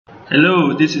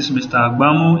Hello, this is Mr.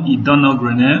 Agbamu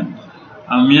Idonogrene.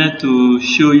 I'm here to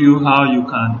show you how you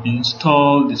can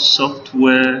install the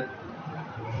software,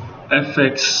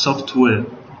 FX software,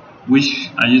 which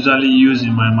I usually use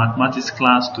in my mathematics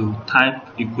class to type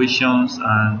equations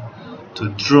and to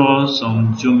draw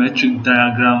some geometric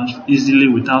diagrams easily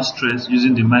without stress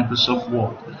using the Microsoft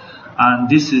Word. And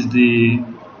this is the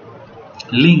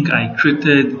link I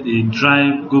created, a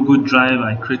drive, Google Drive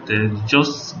I created.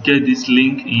 Just get this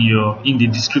link in the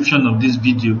description of this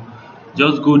video.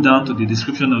 Just go down to the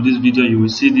description of this video, you will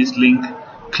see this link.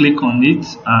 Click on it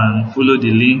and follow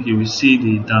the link. You will see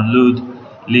the download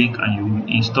link and you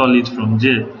will install it from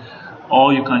there.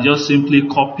 Or you can just simply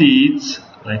copy it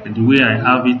like the way I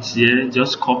have it here.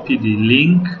 Just copy the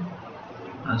link.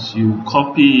 As you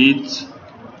copy it,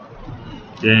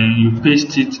 then you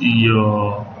paste it in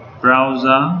your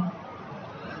browser.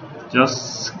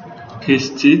 Just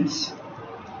paste it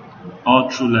all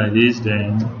through like this,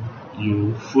 then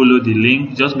you follow the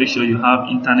link. Just make sure you have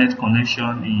internet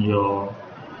connection in your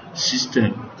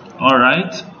system.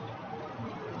 Alright,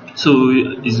 so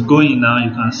it's going now. You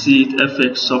can see it,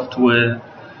 FX software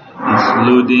is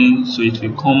loading, so it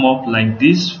will come up like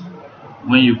this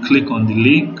when you click on the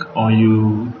link or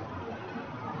you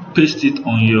paste it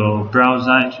on your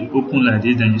browser. It will open like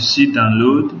this, then you see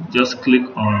download. Just click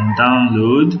on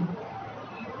download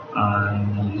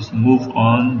and you move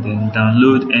on, then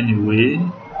download anyway.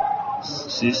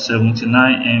 See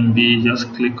 79 MB,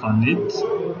 just click on it.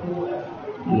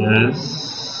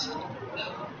 Yes,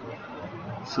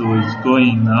 so it's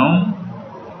going now.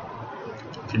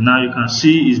 Okay, now you can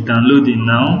see it's downloading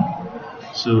now.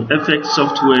 So FX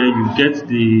software, you get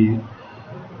the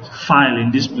file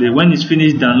in display. When it's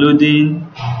finished downloading,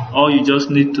 all you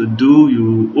just need to do,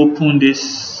 you open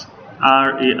this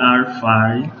RAR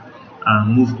file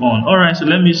and move on. Alright, so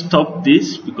let me stop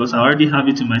this because I already have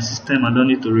it in my system. I don't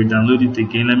need to re-download it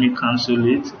again. Let me cancel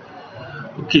it.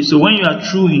 Okay, so when you are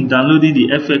through in downloading the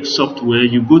FX software,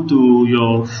 you go to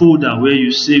your folder where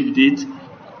you saved it.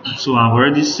 So I've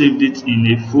already saved it in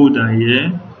a folder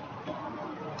here.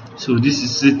 So this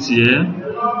is it here.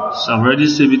 So I've already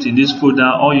saved it in this folder.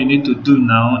 All you need to do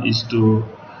now is to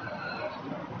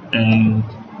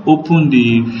open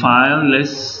the file.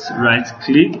 Let's right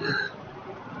click.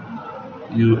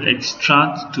 You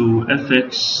extract to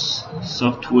FX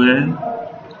software.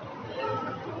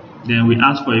 Then we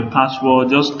ask for a password.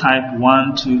 Just type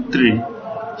 123.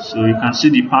 So you can see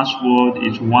the password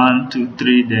is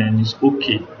 123. Then it's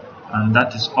okay, and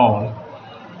that is all.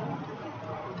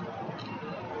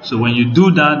 So when you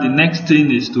do that, the next thing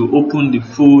is to open the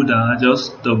folder.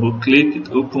 Just double click, it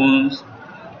opens,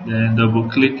 then double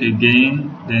click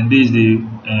again. Then this is the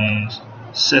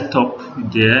setup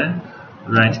there.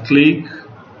 Right click,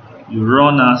 you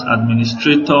run as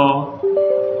administrator,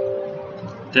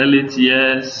 tell it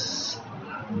yes,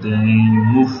 then you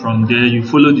move from there. You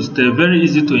follow the step, very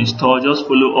easy to install. Just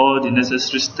follow all the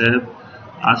necessary steps,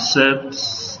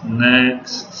 accept,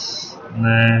 next,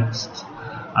 next,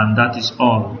 and that is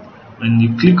all. When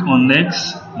you click on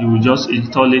next, you will just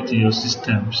install it in your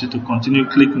system. So to continue,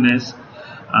 click next,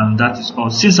 and that is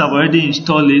all. Since I've already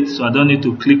installed it, so I don't need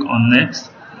to click on next,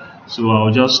 so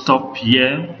I'll just stop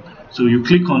here. So you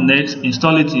click on next,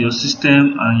 install it in your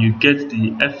system, and you get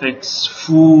the FX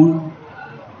full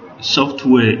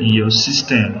software in your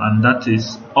system, and that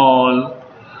is all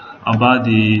about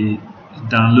the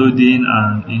downloading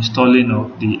and installing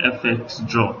of the FX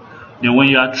Draw. Then when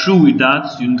you are through with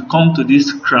that, you come to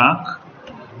this crack,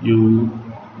 you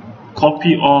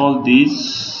copy all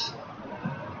this,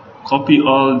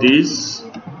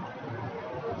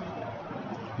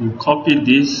 you copy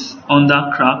this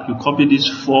under crack, you copy these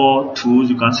 4 tools.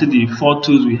 You can see the 4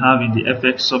 tools we have in the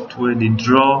FX software: the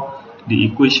draw, the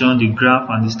equation, the graph,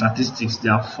 and the statistics.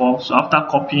 There are 4. So after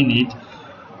copying it,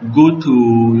 go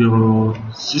to your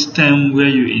system where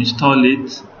you install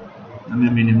it. Let me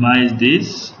minimize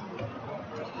this.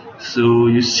 So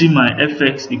you see my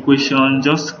FX equation.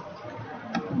 Just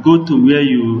go to where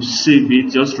you save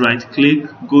it, just right click,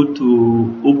 go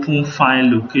to open file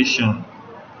location.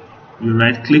 You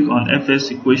right click on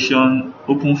FX equation,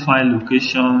 open file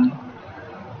location.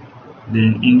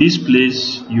 Then in this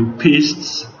place you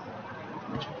paste,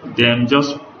 then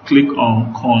just click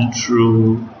on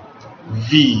Ctrl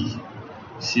V.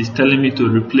 She's telling me to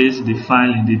replace the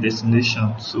file in the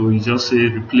destination, so you just say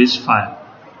replace file.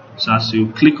 So as you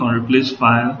click on replace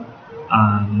file,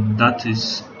 and that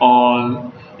is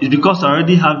all. It's because I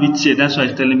already have it here, that's why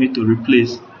it's telling me to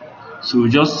replace. So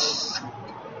just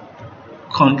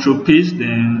Ctrl paste,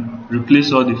 then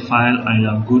replace all the file, and you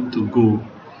are good to go.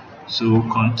 So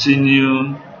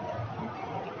continue.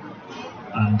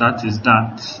 and that is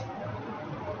that.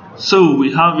 So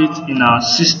we have it in our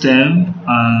system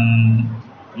and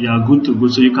we are good to go.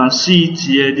 So you can see it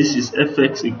here. This is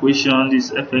fx equation, this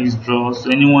is fx draw. So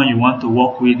anyone you want to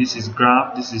work with, this is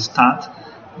graph, this is start,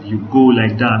 you go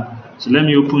like that. So let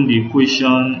me open the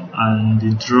equation and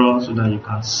the draw so that you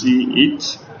can see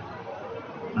it,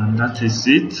 and that is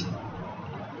it.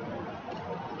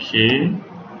 Okay,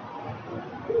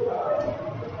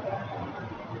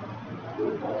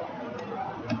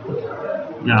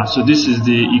 yeah, so this is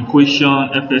the equation,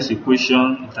 fx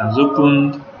equation. It has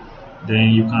opened.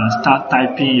 Then you can start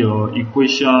typing your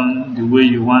equation the way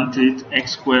you want it.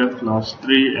 X squared plus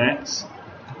 3x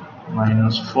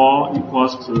minus 4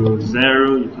 equals to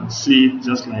 0. You can see it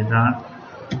just like that.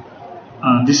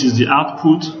 And this is the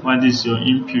output, while this is your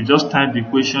input. Just type the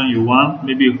equation you want,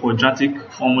 maybe a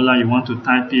quadratic formula you want to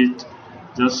type it.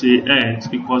 Just say x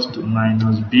equals to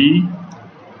minus b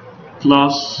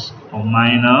plus or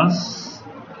minus.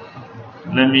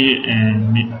 Let me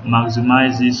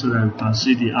maximize it so that you can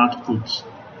see the output.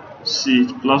 See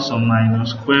it, plus or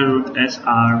minus square root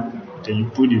SR, then you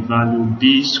put the value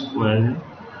b squared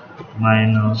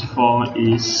minus 4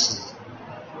 is,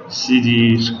 see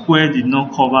the square did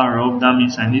not cover up, that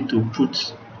means I need to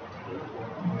put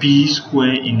b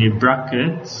squared in a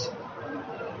bracket.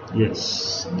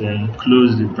 Yes, then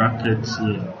close the bracket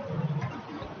here.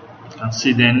 You can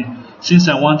see, then since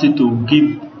I wanted to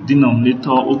give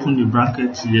denominator, open the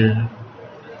bracket here,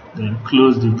 then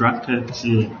close the bracket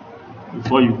here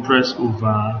before you press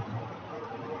over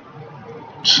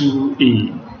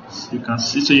 2a. So you can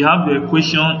see, so you have the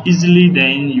equation easily.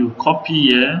 Then you copy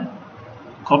here,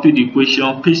 copy the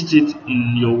equation, paste it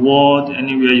in your Word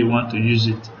anywhere you want to use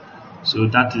it. So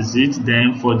that is it.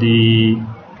 Then for the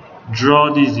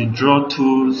draw, this is the draw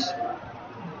tools,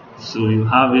 so you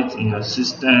have it in your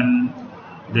system.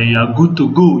 Then you are good to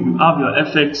go. You have your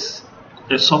FX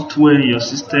software in your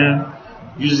system.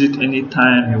 Use it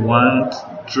anytime you want.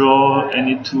 Draw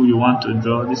any tool you want to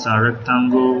draw. These are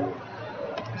rectangle.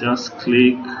 Just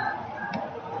click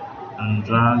and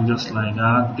drag just like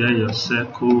that. Get your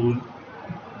circle,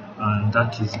 and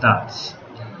that is that.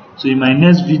 So in my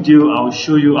next video, I will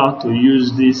show you how to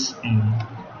use this in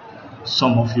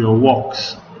some of your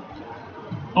works.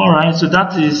 Alright, so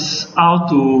that is how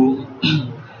to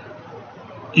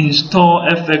install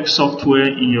FX software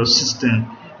in your system.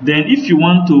 Then if you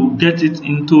want to get it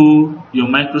into your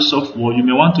Microsoft Word, you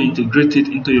may want to integrate it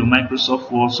into your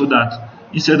Microsoft Word, so that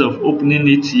instead of opening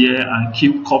it here and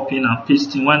keep copying and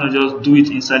pasting, why not just do it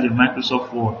inside your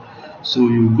Microsoft Word? So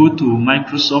you go to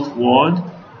Microsoft Word,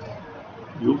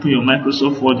 you open your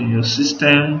Microsoft Word in your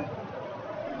system.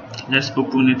 Let's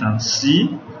open it and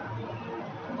see.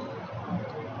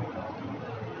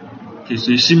 Okay,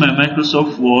 so you see my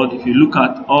Microsoft Word. If you look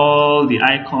at all the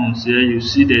icons here, you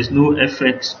see there's no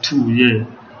FX2 here.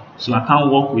 So I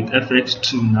can't work with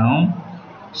FX2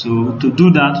 now. So to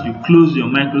do that, you close your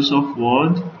Microsoft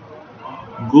Word,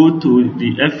 go to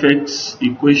the FX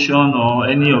equation or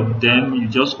any of them, you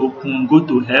just open, go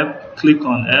to help, click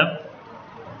on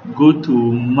help, go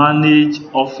to manage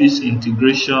office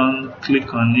integration,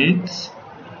 click on it.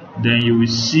 Then you will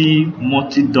see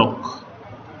multi-dock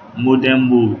modem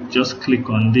mode, just click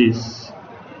on this,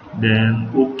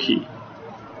 then OK.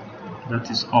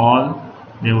 That is all.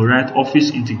 They will write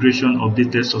office integration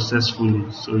updated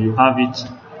successfully. So you have it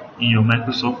in your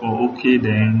Microsoft Word. OK,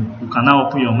 then you can now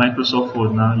open your Microsoft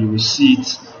Word. Now you will see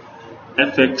it.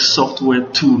 FX software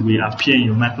tool will appear in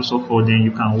your Microsoft Word. Then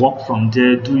you can work from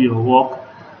there, do your work,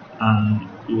 and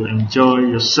you will enjoy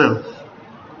yourself.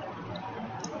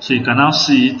 So you can now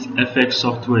see it. FX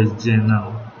software is there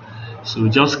now. So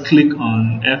just click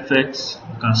on FX.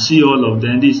 You can see all of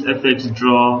them. This is FX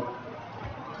draw,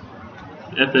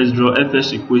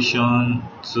 FX equation.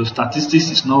 So statistics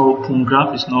is not open,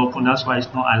 graph is not open, that's why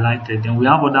it's not highlighted. Then we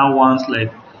have other ones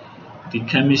like the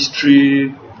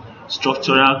chemistry,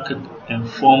 structural and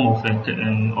form of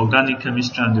organic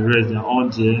chemistry, and the rest. They're all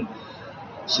there.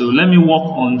 So let me work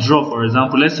on draw, for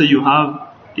example. Let's say you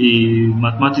have a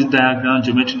mathematics diagram,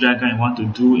 geometry diagram you want to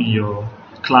do in your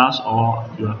class, or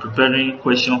you are preparing a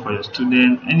question for your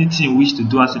student. Anything you wish to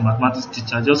do as a mathematics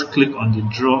teacher, just click on the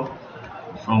draw.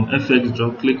 From FX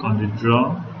draw, click on the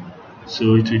draw.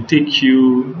 So it will take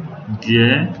you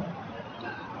there.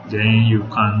 Then you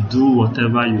can do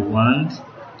whatever you want.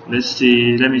 Let's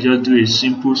say, let me just do a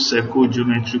simple circle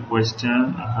geometry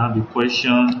question. I have a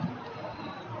question,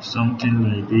 something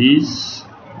like this.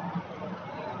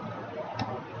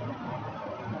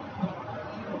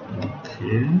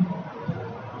 Okay.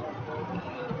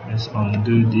 Let's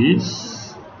undo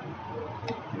this.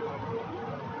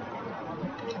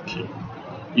 Okay.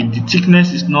 If the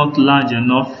thickness is not large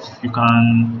enough, you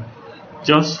can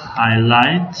just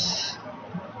highlight.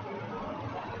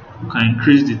 You can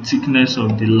increase the thickness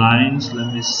of the lines.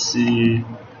 Let me see.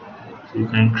 You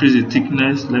can increase the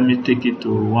thickness. Let me take it to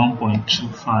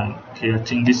 1.25. Okay, I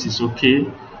think this is okay.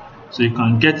 So you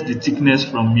can get the thickness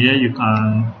from here. You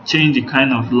can change the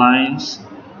kind of lines,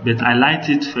 but highlight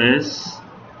it first,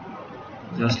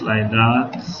 just like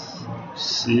that.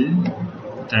 See,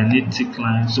 I need thick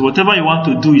lines. So whatever you want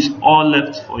to do is all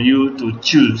left for you to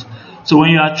choose. So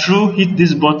when you are through, hit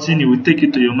this button. It will take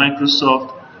you to your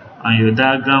Microsoft, and your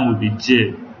diagram will be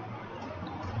there.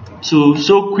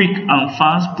 So quick and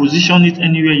fast. Position it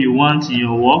anywhere you want in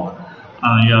your work,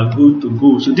 and you are good to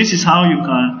go. So this is how you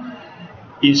can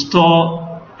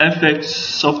install FX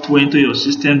software into your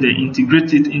system, then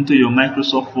integrate it into your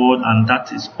Microsoft Word, and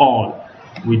that is all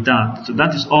with that. So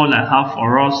that is all I have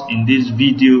for us in this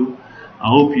video. I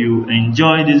hope you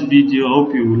enjoy this video. I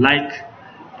hope you like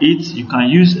it. You can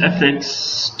use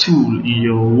FX tool in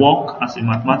your work as a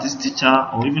mathematics teacher,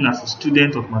 or even as a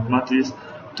student of mathematics,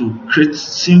 to create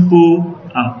simple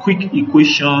and quick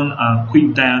equation and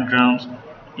quick diagrams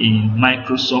in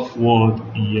Microsoft Word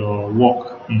in your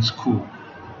work in school.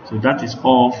 So that is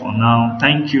all for now.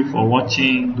 Thank you for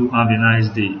watching. Do have a nice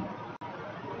day.